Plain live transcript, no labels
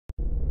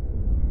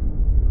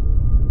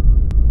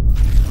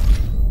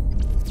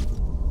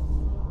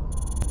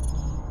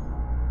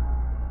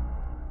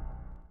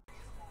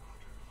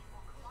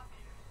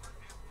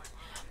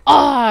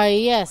Ah,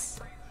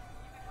 yes.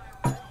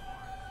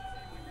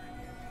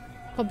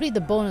 Complete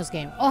the bonus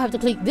game. Oh, I have to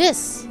click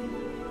this.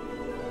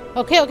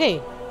 Okay,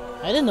 okay.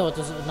 I didn't know it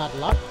was not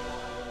locked.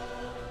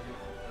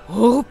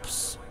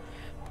 Oops.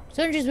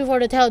 Centuries before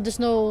the tale of the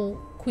Snow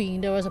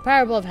Queen, there was a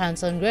parable of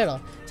Hansel and Gretel,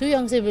 two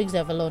young siblings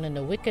left alone in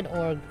the wicked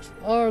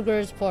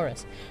ogre's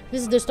forest.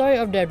 This is the story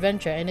of their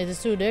adventure, and it is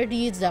through their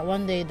deeds that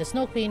one day the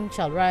Snow Queen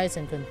shall rise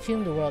and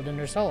consume the world in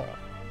her sorrow.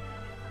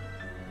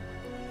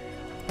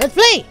 Let's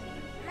play!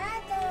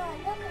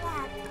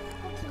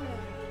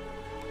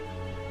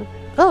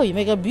 Oh, you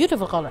make a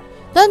beautiful color.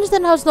 To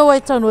understand how Snow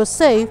White's son was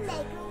saved...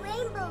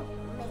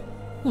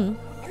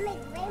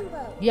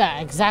 Yeah,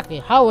 exactly.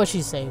 How was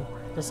she saved?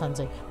 The sun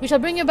said. We shall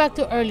bring you back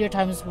to earlier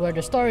times where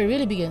the story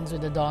really begins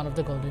with the dawn of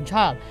the golden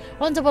child.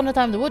 Once upon a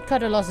time, the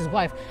woodcutter lost his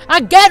wife.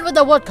 Again with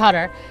the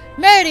woodcutter!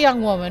 Married a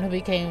young woman who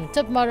became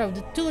stepmother of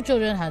the two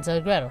children, Hansel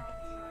and Gretel.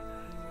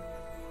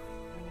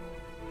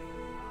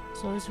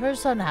 So is her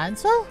son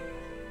Hansel?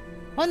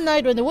 One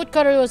night when the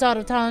woodcutter was out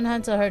of town,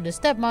 Hansel heard the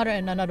stepmother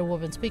and another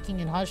woman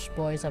speaking in hushed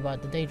voice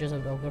about the dangers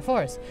of the ogre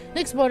forest.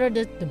 Next morning,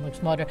 the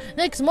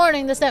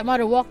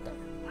stepmother walked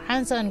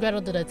Hansel and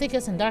Gretel to the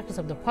thickest and darkest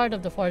of the part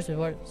of the forest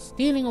before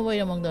stealing away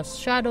among the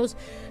shadows,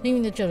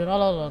 leaving the children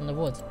all alone in the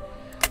woods.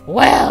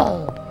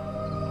 Well,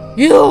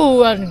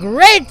 you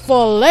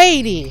ungrateful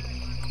lady!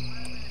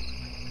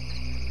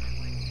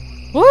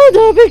 Oh,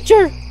 the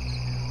picture!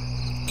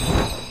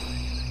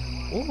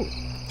 Ooh.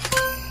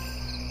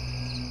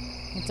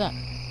 What's that?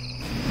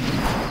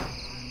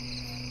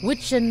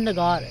 Witch and the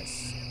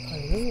Goddess.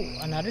 Oh,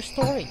 another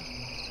story.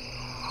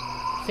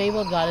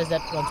 Fabled goddess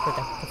that once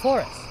protected the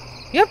forest.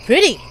 You're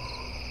pretty!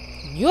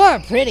 You're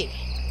pretty!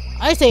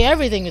 I say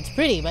everything is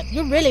pretty, but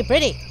you're really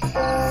pretty!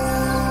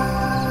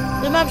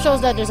 The map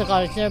shows that there's a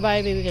cottage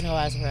nearby. Maybe we can go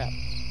ask for help.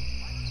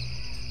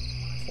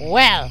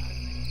 Well!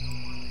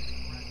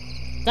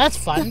 That's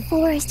fun. The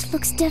forest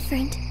looks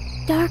different.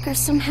 Darker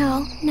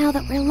somehow, now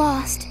that we're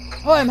lost.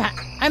 Oh, I'm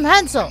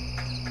Hansel!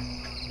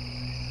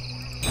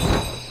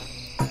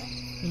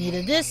 You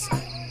needed this?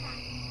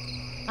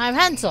 I'm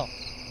Hansel!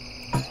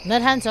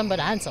 Not handsome, but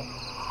Hansel.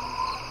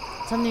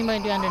 Something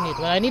might be underneath.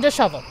 Well, I need a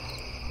shovel.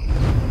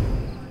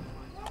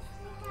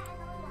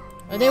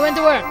 Well, they went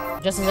to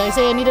work. Just as I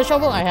say I need a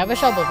shovel, I have a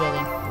shovel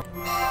building.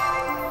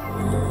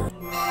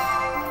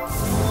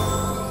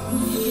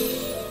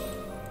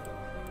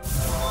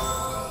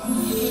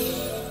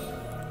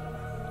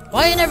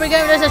 Why you never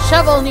gave me there's a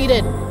shovel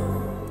needed?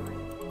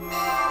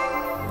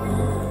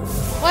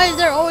 Why is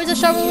there always a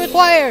shovel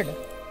required?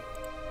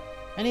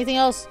 Anything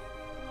else?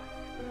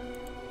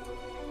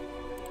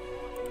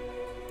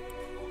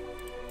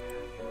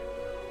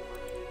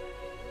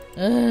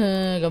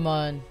 Come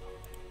on.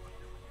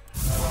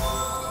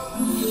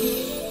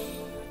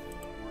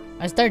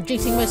 I start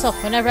jinxing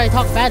myself whenever I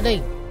talk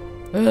badly.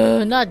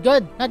 Not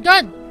good. Not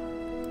good.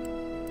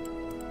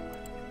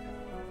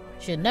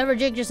 Should never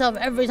jinx yourself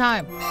every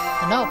time.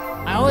 No,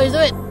 I always do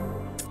it.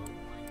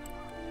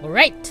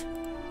 Great.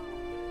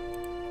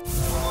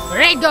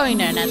 Great going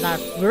there,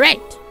 Natnarf.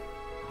 Great.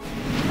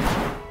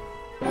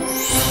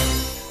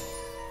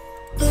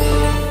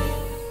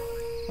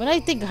 When I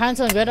think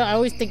Hansel and Gretel, I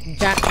always think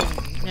Jack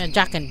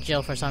and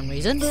Jill for some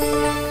reason. Oh,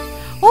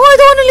 I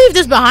don't want to leave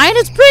this behind.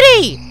 It's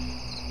pretty.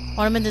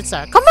 Ornamented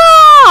star. Come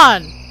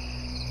on!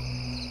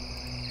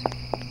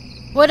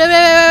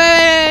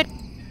 Wait.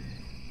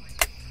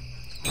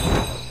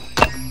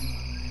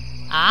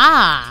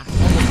 Ah,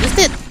 almost missed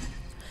it.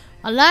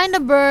 Align the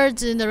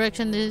birds in the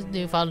direction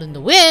they follow in the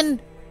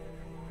wind.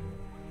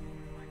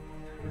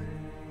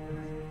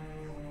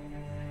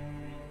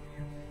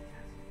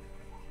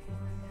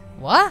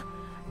 What?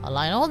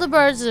 Align all the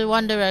birds in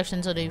one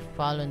direction so they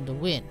follow in the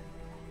wind.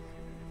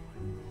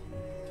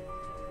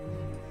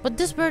 But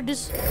this bird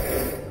is...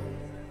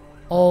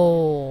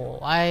 Oh,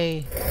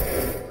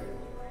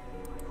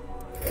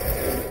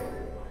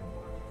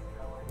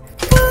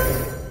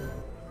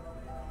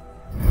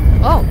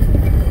 Oh!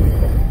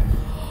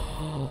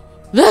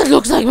 That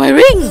looks like my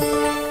ring!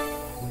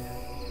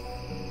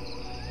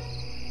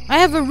 I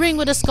have a ring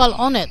with a skull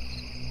on it.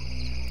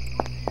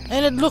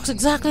 And it looks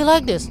exactly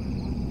like this.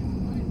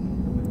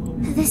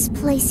 This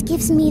place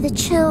gives me the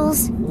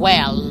chills.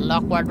 Well,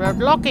 look what we're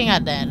looking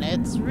at then.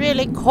 It's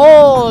really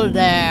cold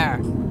there.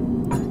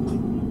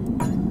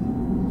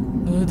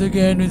 Not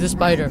again with the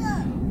spider.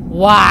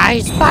 Why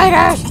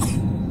spiders?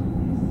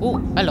 Oh,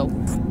 hello.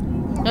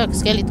 Look,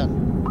 skeleton.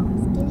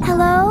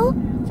 Hello?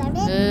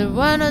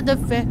 One of the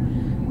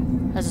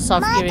has a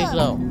soft eerie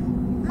glow.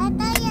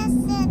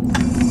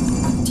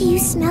 Do you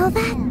smell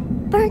that?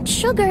 Burnt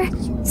sugar,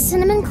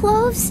 cinnamon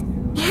cloves,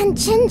 and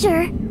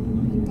ginger.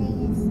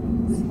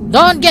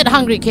 Don't get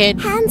hungry,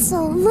 kid.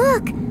 Hansel,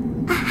 look!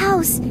 A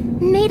house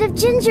made of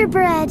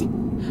gingerbread.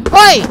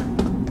 Oi!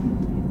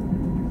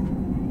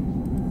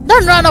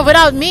 Don't run off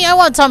without me. I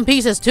want some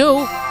pieces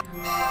too.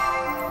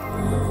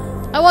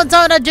 I want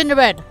some of that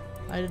gingerbread.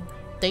 I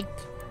think.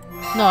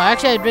 No,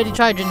 actually, I'd already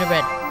tried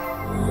gingerbread.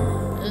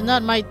 It's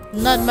not my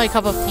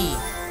cup of tea.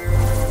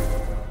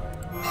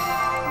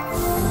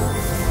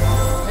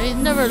 I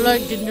never never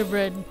liked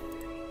gingerbread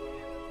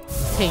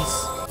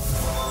taste.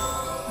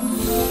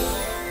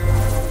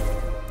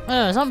 I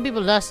don't know, some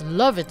people just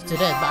love it to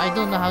death, but I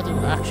don't know how to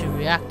actually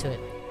react to it.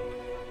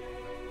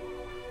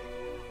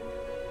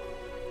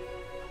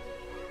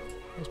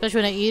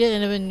 Especially when I eat it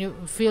and when you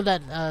feel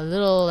that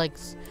little, like,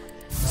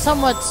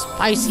 somewhat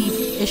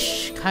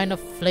spicy-ish kind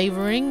of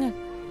flavoring.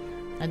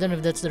 I don't know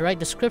if that's the right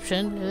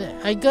description.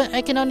 I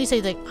can only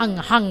say like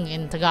anghang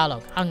in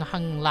Tagalog.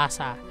 Anghang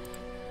lasa.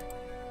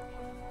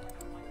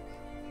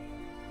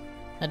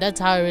 And that's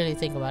how I really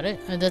think about it.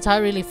 And that's how I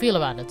really feel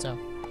about it. So,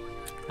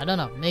 I don't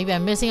know. Maybe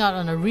I'm missing out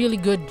on a really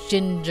good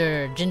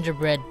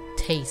gingerbread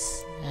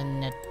taste.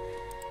 And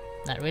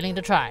not willing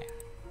to try.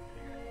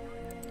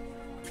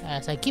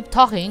 As I keep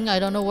talking, I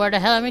don't know where the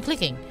hell am I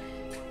clicking.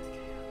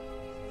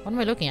 What am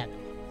I looking at?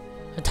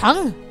 A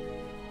tongue?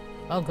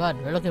 Oh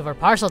god, we're looking for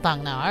parcel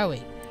tongue now, are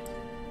we?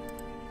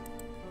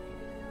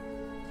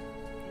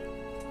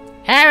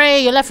 Harry,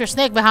 you left your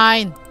snake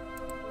behind!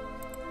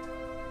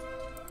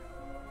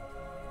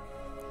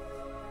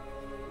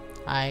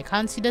 I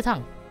can't see the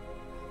tongue.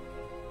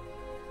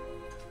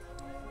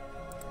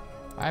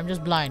 I'm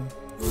just blind.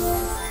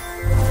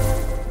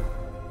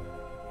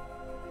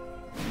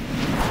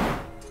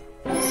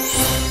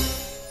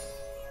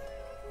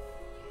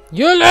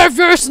 You left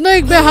your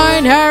snake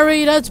behind,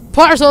 Harry! That's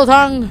parcel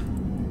tongue!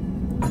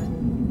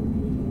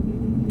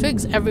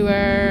 Twigs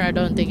everywhere. I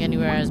don't think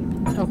anywhere has...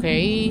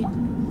 Okay.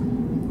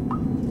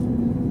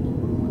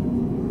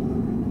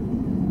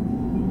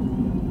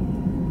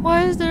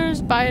 Why is there a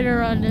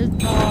spider on this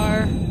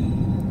car?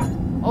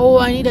 Oh,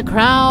 I need a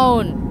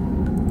crown!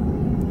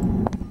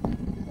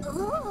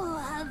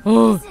 Ooh,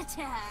 a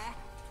visitor!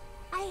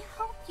 I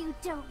hope you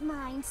don't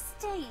mind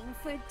staying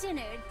for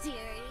dinner,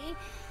 dearie.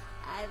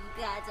 I've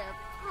got a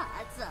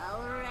pot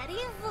all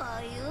ready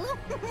for you.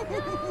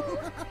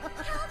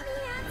 Help me,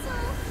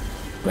 Ansel!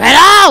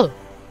 Gretel!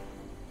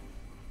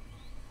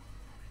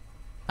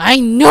 I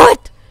knew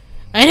it!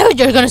 I knew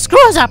you were gonna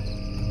screw us up!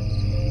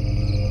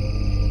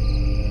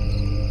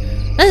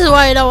 This is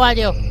why I don't want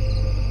you.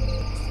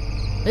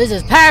 This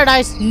is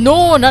paradise.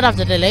 No, not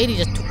after the lady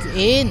just took you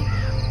in.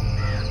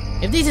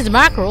 If this is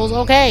mackerels,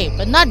 okay,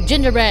 but not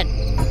gingerbread.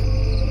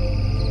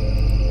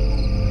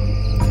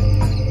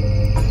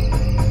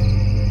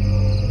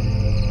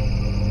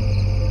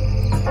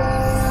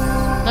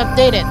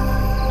 Updated.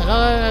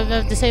 I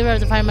have to save her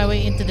to find my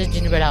way into this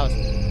gingerbread house.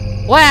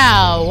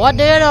 Well, what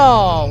do you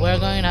know? We're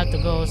going to have to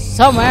go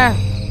somewhere.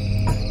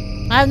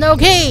 I have no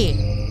key.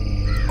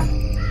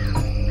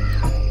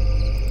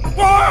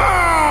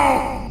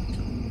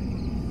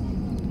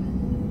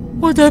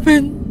 What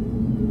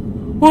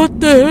happened? What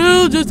the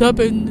hell just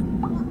happened?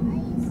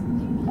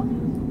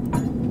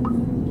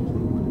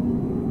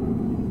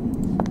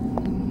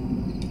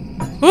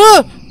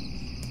 Ah!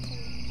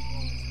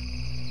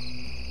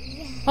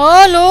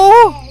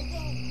 Hello?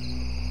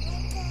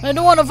 I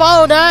don't want to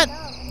follow that.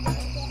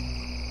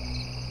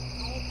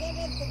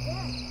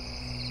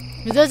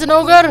 Is that an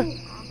ogre?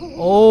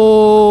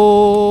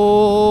 Oh,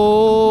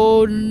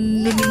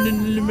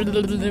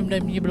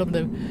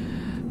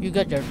 you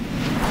got your...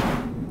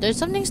 There's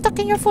something stuck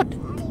in your foot.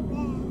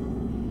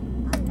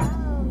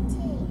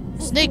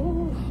 Snake.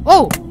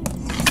 Oh.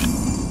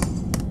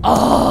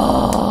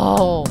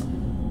 Oh.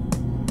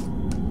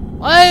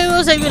 I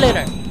will save you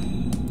later.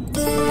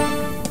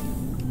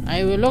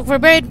 I will look for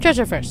buried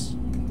treasure first.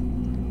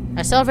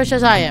 As selfish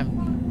as I am.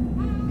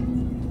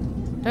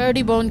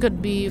 Dirty bone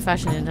could be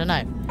fashioned into a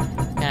knife.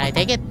 Can I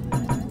take it?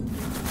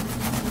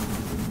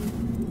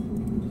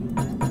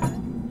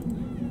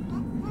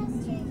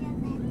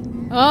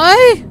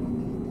 Aye?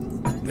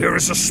 There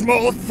is a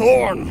small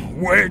thorn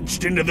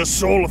wedged into the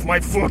sole of my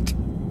foot.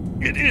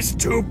 It is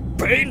too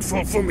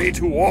painful for me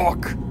to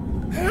walk.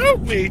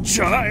 Help me,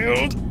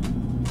 child.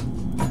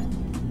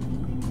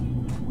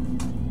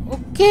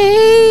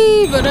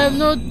 Okay, but I have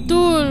no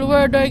tool.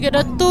 Where do I get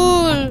a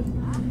tool?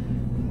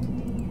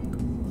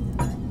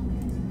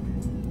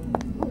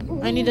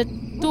 I need a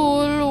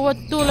tool. What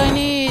tool I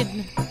need?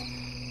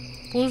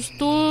 Post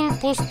tool?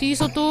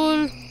 Postizo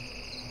tool?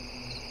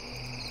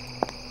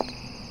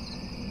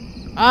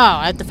 Oh,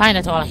 I have to find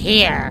a tool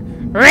here.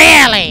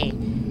 Really?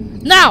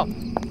 No!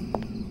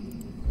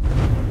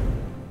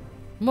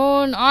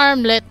 Moon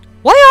armlet.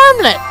 Why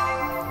armlet?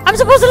 I'm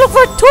supposed to look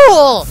for a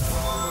tool!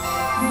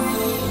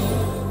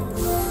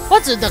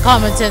 What's the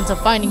common sense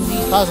of finding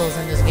these puzzles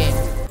in this game?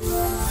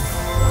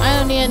 I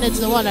know in the end it's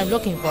the one I'm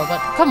looking for, but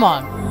come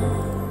on.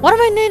 What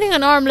am I needing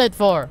an armlet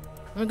for?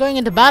 We're going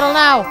into battle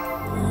now.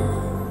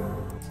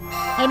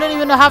 I don't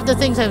even know half the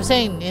things I'm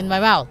saying in my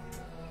mouth.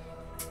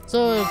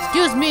 So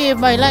excuse me if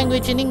my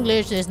language in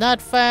English is not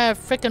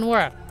frickin'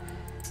 work.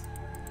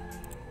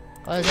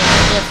 I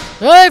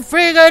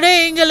friggin'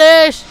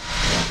 English!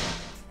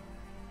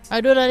 I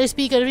do not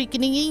speak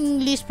freaking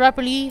English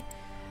properly.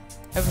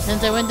 Ever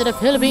since I went to the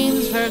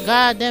Philippines for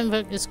goddamn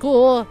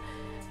school,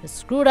 it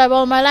screwed up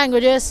all my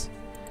languages.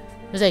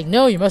 It's like,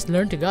 no, you must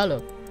learn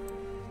Tagalog.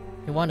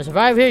 You want to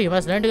survive here, you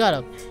must learn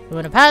Tagalog. You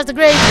want to pass the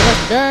grades, you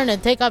must learn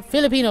and take up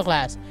Filipino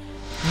class.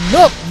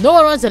 Nope, no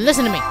one wants to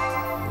listen to me.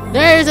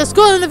 There is a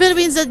school in the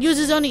Philippines that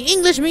uses only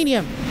English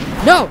medium.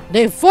 No,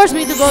 they forced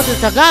me to go to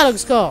Tagalog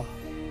school.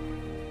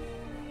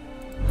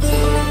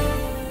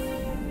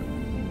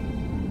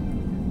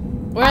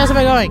 Where else am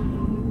I going?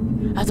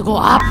 I have to go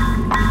up.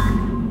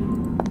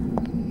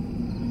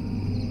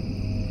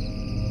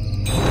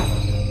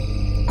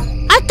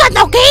 I got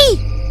no key!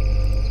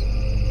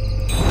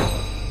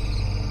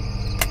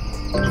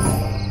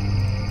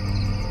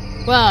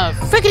 Well,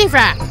 frickety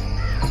frack.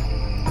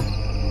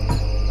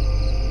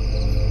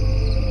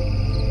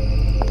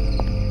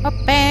 I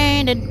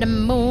painted the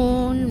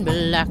moon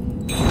black.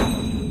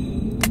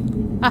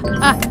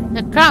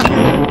 The crown.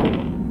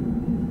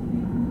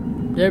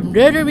 There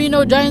better be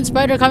no giant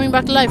spider coming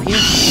back to life here.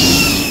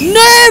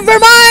 Never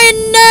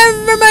mind,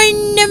 never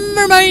mind,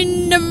 never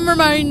mind, never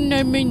mind,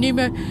 never mind.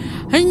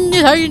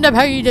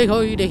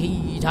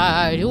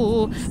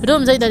 But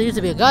don't say that there used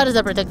to be a goddess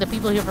that protected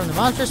people here from the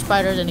monsters,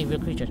 spiders, and evil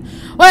creatures.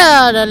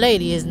 Well, the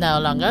lady is no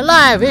longer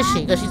alive, is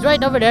she? Because she's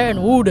right over there, and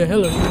who the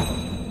hell are you?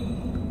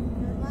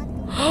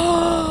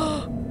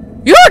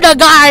 You're the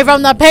guy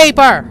from the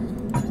paper!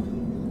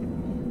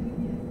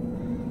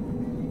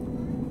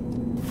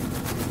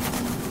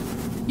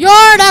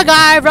 You're the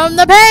guy from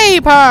the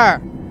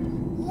paper!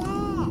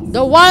 Yes.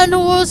 The one who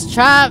was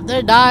trapped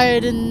and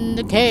died in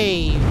the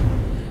cave.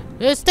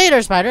 Stay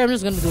there, Spider. I'm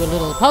just gonna do a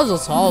little puzzle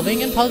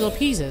solving and puzzle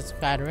pieces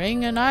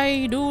scattering, and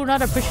I do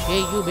not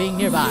appreciate you being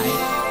nearby.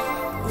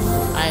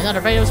 I'm not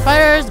afraid of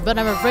spiders, but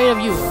I'm afraid of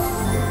you.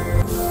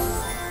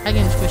 I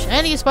can squish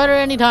any spider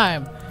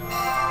anytime.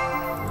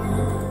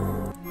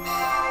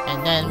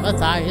 And then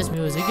Matthias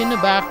music in the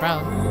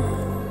background.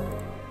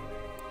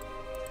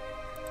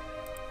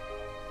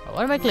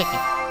 What am I clicking?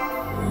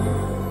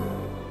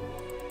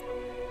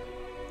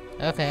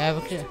 Okay, I have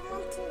a clear.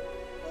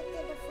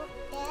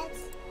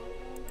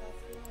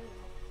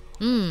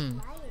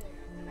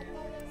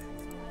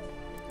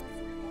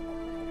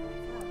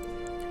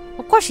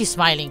 Of course she's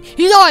smiling.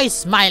 He's always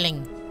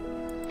smiling.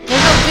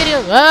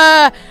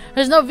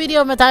 There's no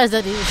video, Matthias,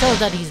 that shows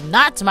that he's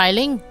not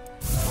smiling.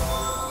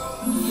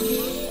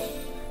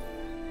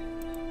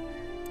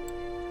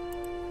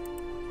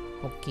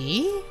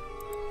 Okay.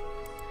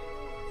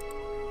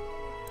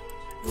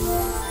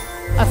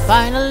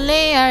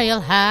 Finally,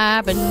 it'll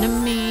happen to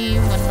me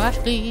when I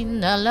clean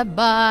the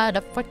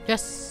labada for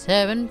just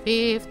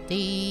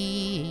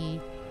 $7.50.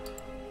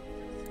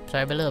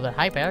 Sorry, I'm a little bit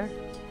hyper.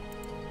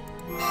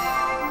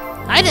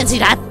 I didn't see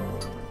that.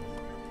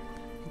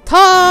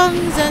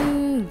 Tongs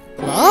and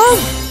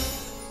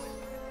gloves.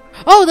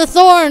 Oh, the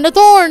thorn, the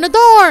thorn, the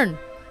thorn.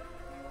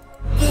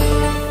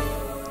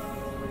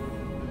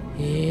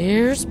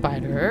 Here,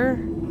 spider.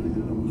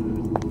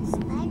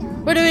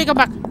 Where do we go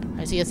back?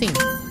 I see a thing.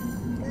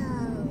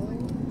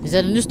 Is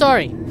that a new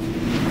story?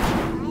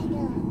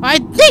 I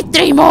need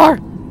 3 more!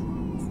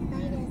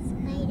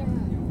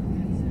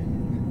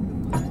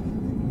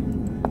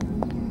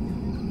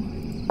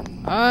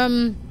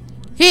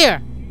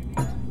 Here!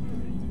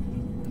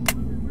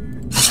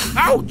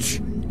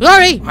 Ouch!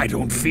 Glory! I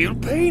don't feel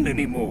pain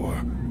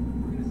anymore.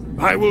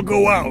 I will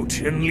go out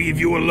and leave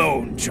you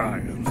alone,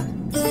 child.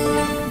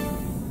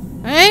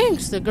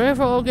 Thanks! The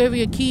Grandfather gave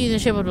you a key in the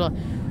shape of the...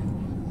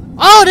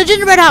 Oh, the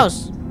gingerbread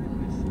house!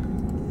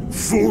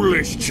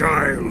 Foolish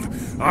child.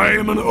 I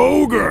am an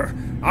ogre.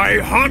 I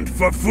hunt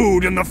for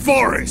food in the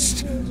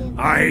forest.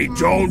 I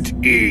don't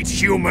eat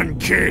human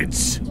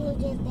kids.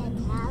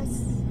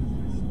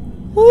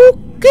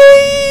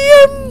 Okay,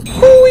 I'm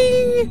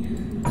going.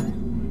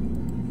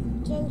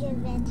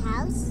 Gingerbread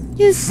house?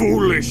 Yes.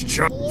 Foolish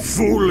child.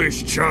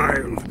 Foolish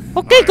child.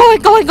 Okay,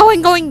 going.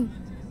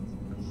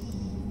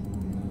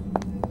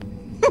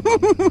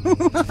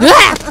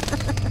 Ah!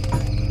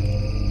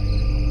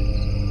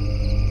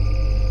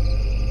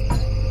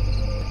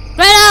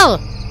 Gretel!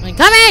 I'm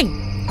coming!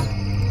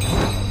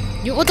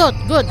 You utot,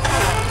 good.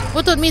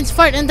 Utot means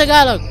fart in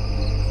Tagalog.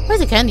 Why is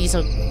the candy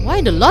so...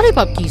 Why the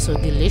lollipop key so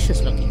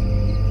delicious looking?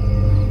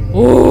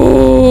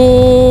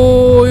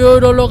 Oh, you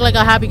don't look like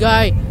a happy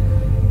guy.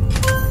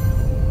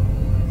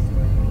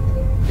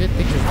 This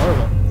picture's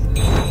horrible.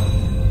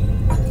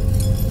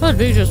 That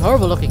picture's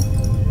horrible looking.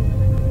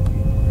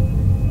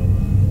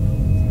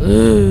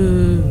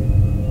 Ooh,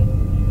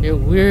 you're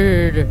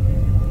weird.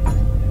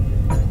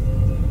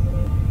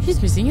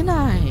 She's missing an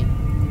eye.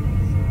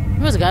 You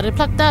must have got it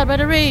plucked out by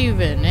the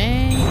raven,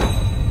 eh?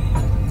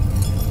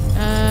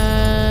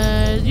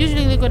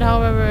 Usually liquid,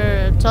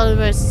 however,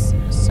 soluble.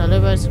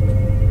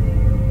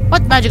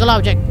 What magical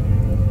object?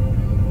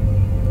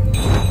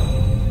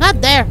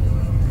 Not there.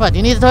 What,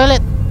 you need the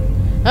toilet?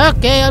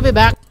 Okay, I'll be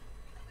back.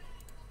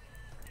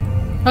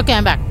 Okay,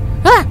 I'm back.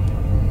 Ah!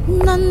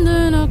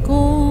 Nandun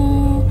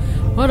ako.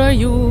 What are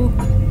you?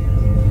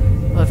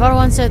 My father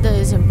once said that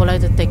it's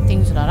impolite to take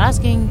things without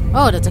asking.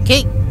 Oh, that's a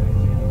cake.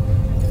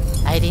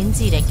 I didn't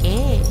see the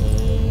cake.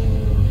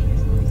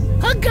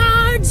 A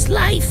guard's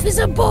life is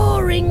a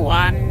boring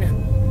one.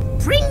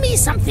 Bring me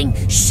something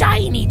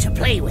shiny to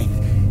play with,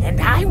 and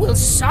I will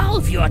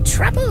solve your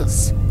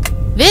troubles.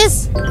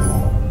 This?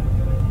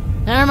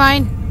 Never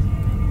mind.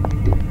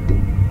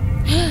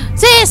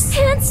 Sis!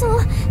 Hansel,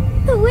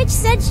 the witch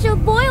said she'll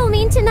boil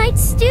me in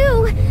tonight's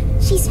stew.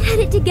 She's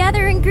headed to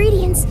gather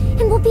ingredients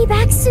and will be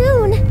back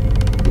soon.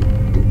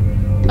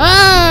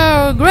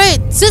 Oh, great!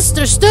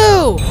 Sister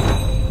stew!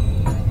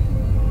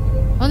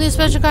 Only a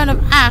special kind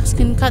of axe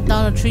can cut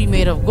down a tree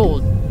made of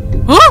gold.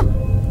 Huh?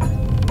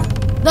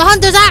 The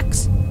hunter's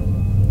axe!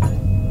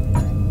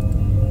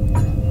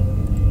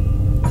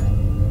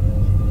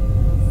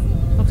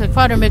 Looks like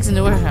father makes in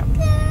the workshop.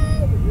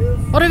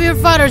 What if your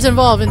father's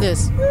involved in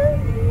this?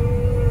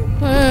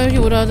 He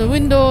would out the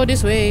window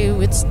this way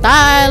with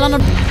style on a...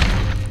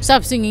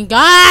 Stop singing.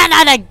 God,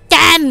 not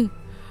again!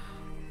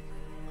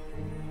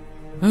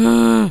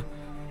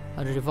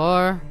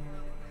 104.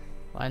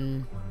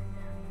 1,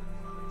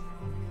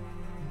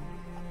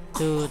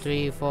 2,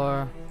 3,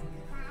 4.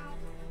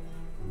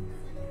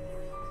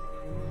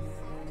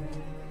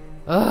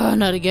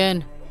 Not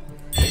again.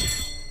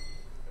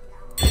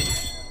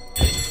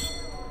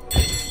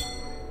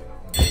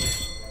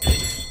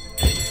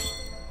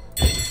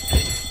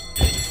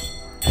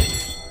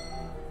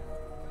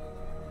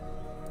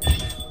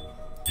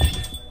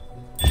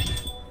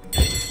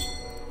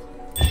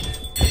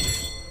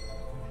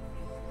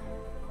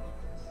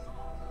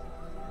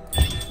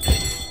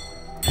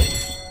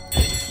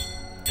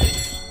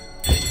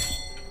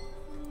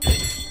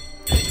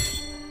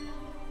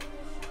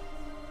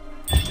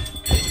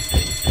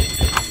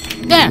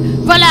 There!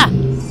 Voila!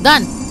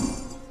 Done!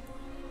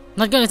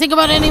 Not gonna think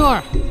about it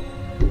anymore!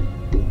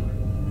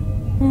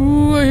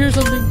 Ooh, I hear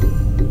something.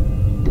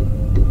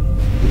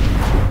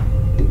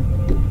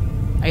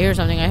 I hear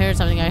something, I hear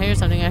something, I hear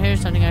something, I hear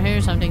something, I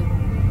hear something.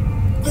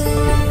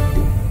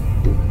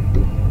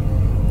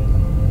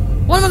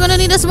 What am I gonna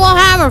need a small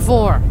hammer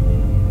for?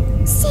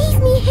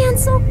 Save me,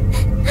 Hansel.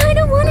 I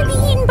don't want to be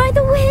eaten by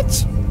the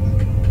witch.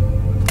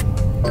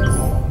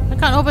 I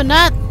can't open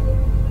that.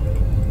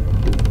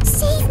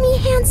 Save me,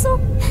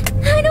 Hansel.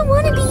 I don't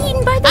want to be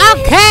eaten by the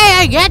witch. Okay,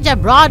 I get ya,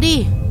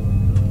 Brody.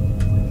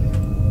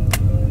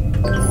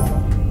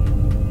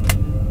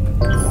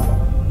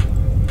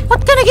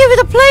 What can I give you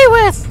to play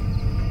with?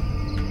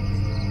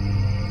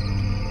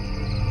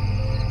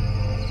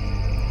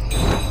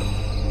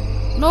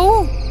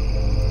 No?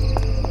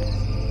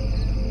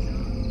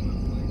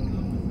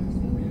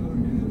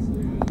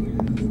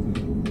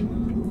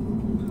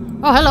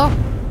 Oh, hello.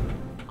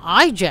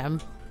 Eye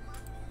gem.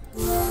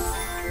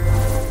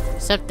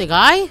 Septic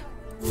eye?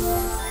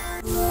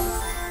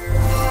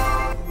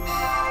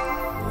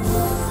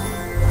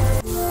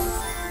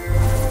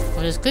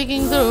 I'm just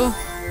clicking through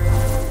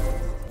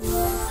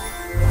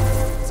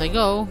as I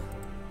go.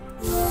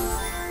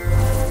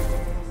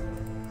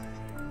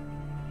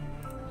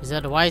 Is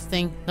that a wise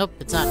thing? Nope,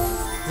 it's not.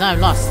 It's not. I'm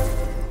lost.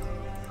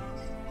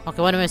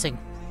 Okay, what am I missing?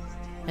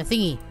 A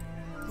thingy.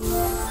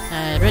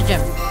 Red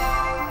gem.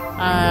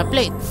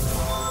 Plate.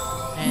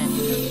 And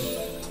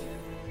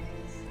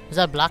is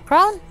that black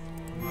crown?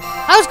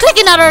 I was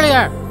clicking that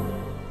earlier!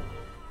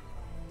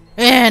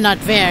 Not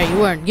fair. You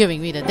weren't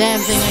giving me the damn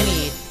thing I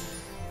need.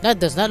 That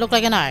does not look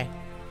like an eye.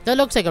 That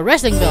looks like a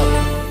wrestling belt.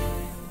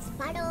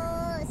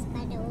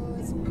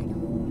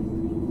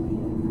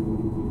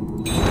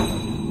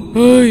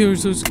 Oh, you're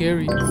so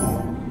scary.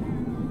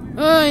 Oh,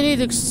 I need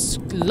to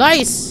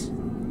slice,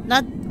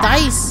 not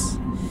dice.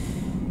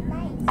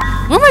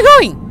 Where am I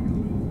going?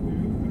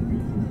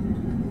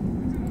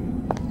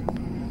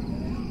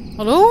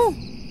 Hello?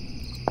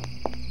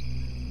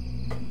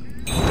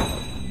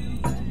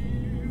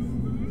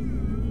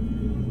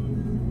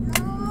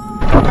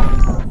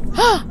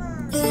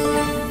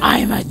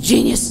 I'm a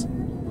genius.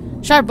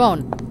 Sharp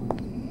bone.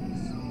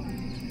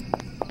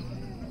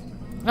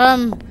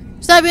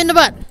 Stab you in the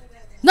butt.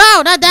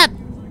 No, not that.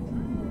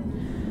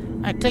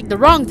 I clicked the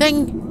wrong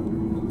thing.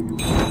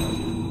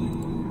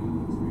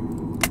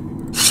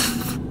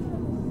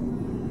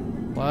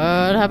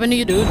 What happened to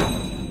you, dude?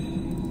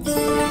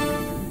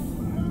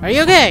 Are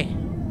you okay? I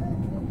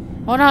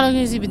wonder how long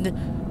has he been there?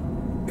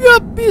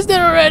 Yup, he's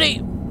there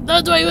already.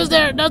 That's why he was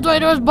there. That's why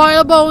there was a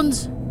pile of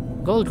bones.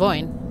 Gold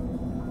coin.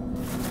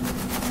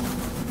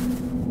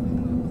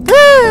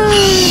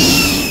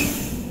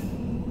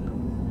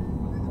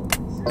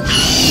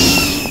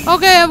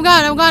 Okay, I'm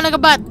gone like a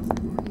bat.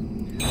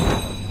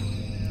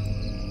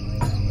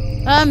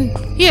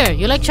 Here,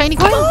 you like shiny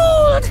coin?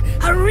 Gold!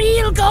 A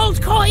real gold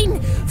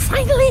coin!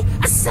 Finally,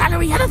 a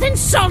salary other than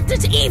salt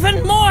that's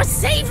even more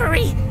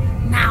savory!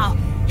 Now,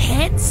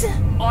 heads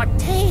or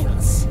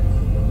tails?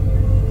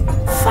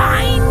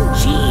 Fine,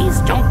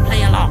 geez, don't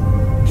play along.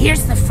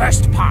 Here's the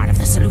first part of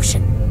the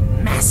solution.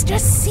 Master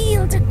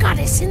sealed a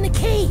goddess in the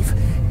cave.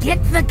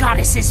 Get the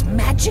goddess's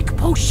magic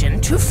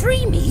potion to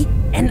free me,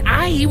 and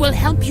I will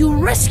help you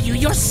rescue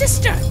your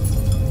sister.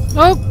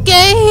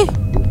 Okay.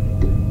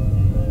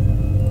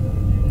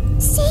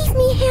 Save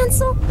me,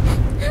 Hansel.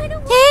 I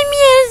don't Save me,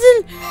 Hansel.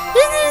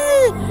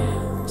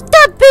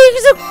 Stop being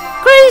so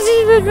crazy.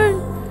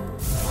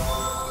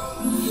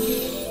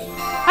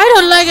 I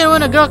don't like it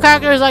when a girl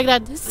character is like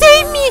that.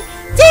 Save me!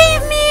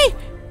 Save me!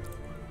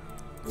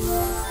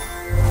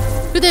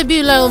 Could they be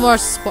a little more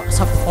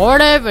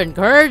supportive,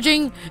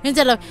 encouraging,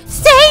 instead of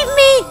 "Save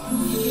me"?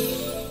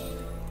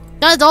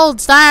 That's old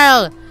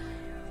style.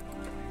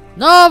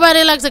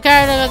 Nobody likes a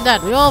character like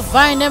that. We all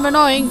find him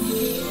annoying.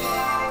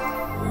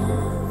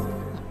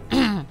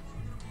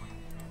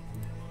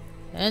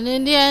 And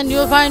in the end,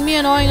 you'll find me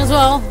annoying as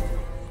well,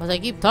 because I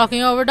keep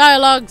talking over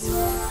dialogues.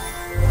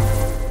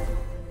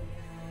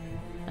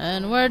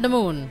 And where'd the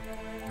moon?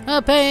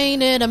 A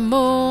pain in the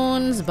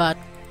moon's butt.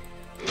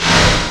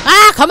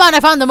 Ah, come on, I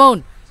found the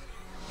moon.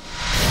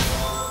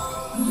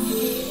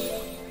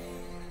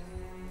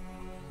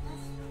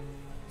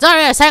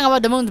 Sorry, I sang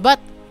about the moon's butt.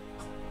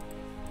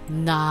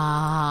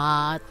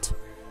 Not.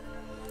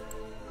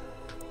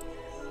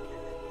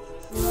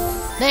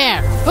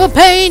 There. A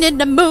pain in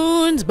the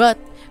moon's butt.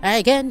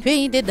 I can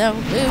paint it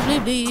down.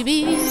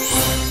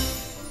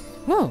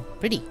 Oh,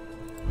 pretty.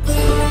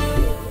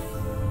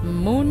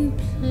 Moon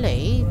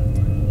plate.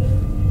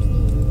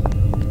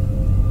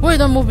 Wait,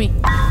 don't move me.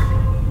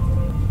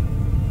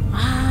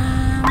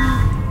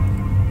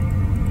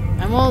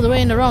 I'm all the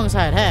way in the wrong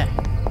side, huh?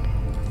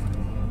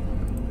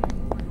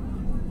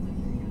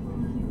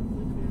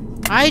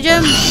 Hi,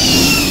 Jim.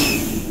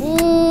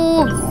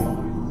 Ooh.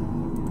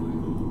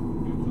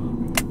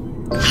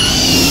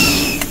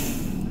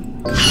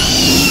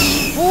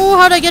 Ooh,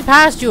 how'd I get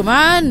past you,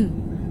 man?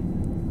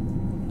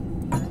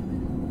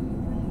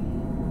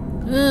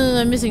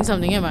 I'm missing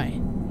something, am I?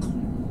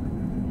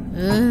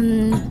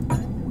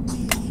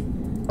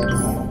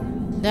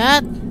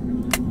 That.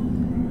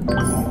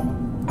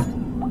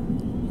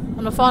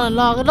 On the fallen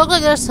log. It looks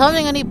like there's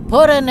something I need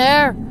put in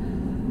there.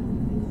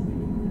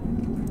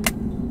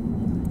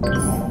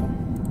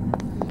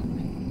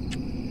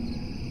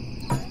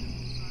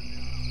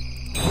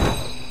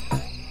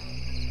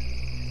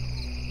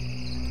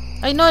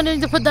 I know I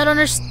need to put that on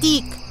her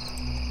stick.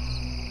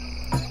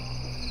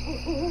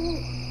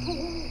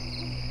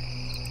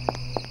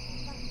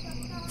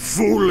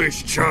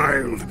 Foolish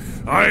child.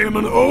 I am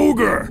an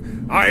ogre.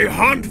 I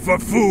hunt for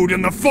food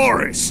in the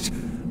forest.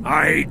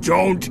 I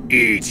don't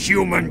eat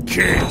human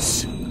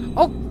kids.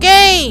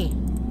 Okay.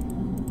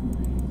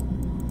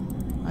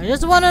 I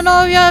just want to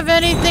know if you have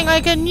anything I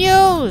can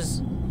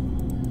use.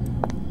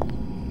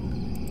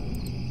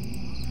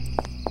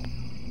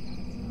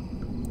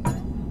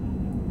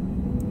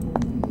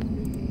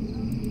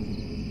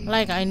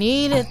 Like, I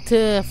need it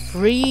to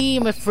free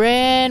my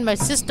friend, my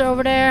sister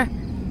over there.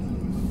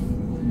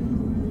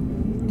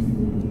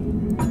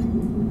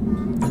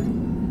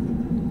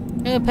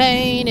 A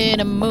pain in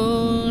the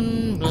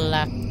moon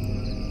black.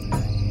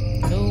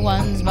 The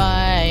ones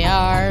by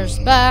ours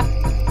back.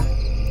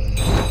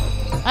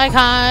 I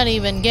can't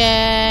even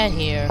get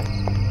here.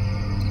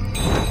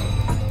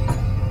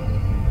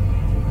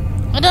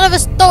 I don't have a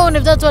stone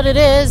if that's what it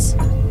is.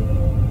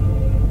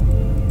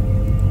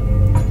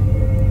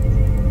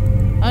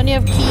 I only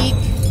have key.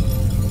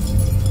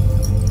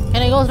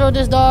 Can I go through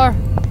this door?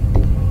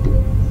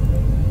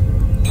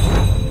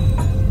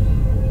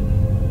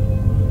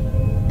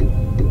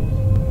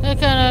 I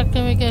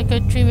can make a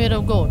tree made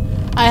of gold.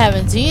 I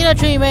haven't seen a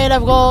tree made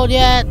of gold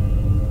yet.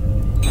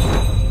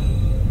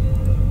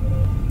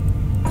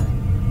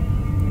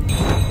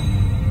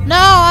 No,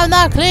 I'm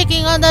not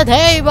clicking on the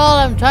table.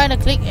 I'm trying to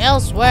click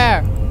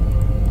elsewhere.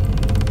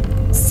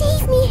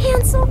 Save me,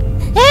 Hansel.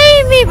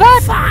 Save me,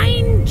 but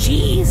Fine,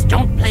 jeez,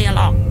 don't play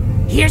along.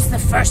 Here's the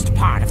first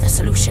part of the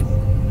solution.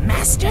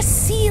 Master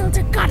sealed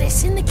a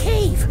goddess in the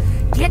cave.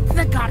 Get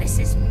the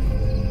goddesses.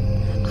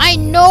 I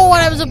know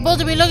what I'm supposed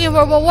to be looking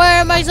for, but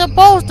where am I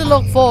supposed to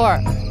look for?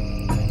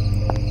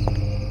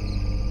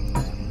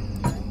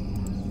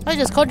 I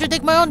just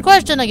contradict my own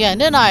question again,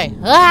 didn't I?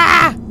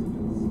 Ah!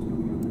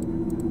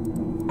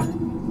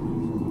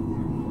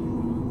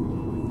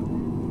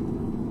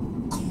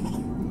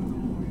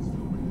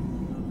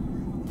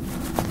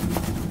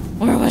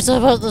 Where am I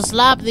supposed to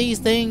slap these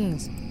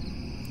things?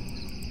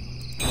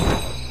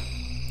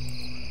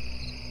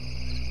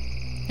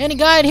 Any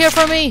guide here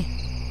for me?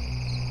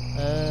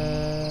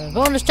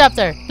 Bonus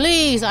chapter.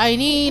 Please, I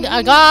need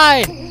a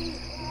guide.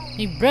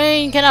 My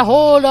brain cannot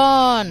hold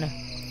on.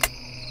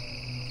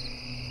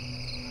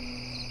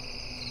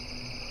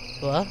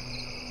 What?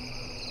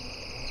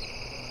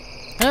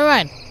 Never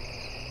mind.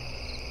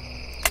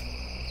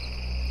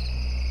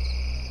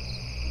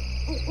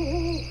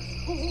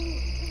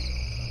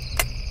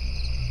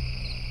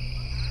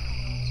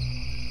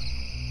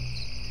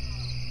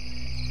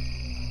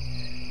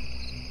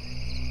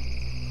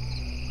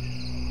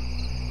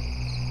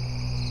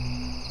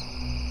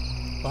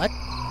 What?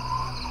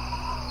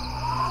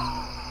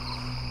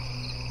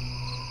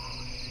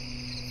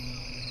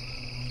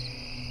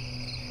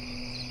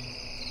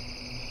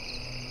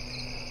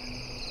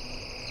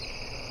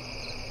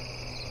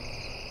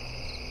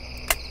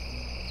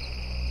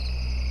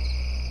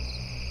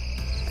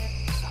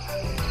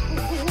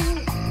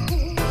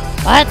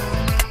 What?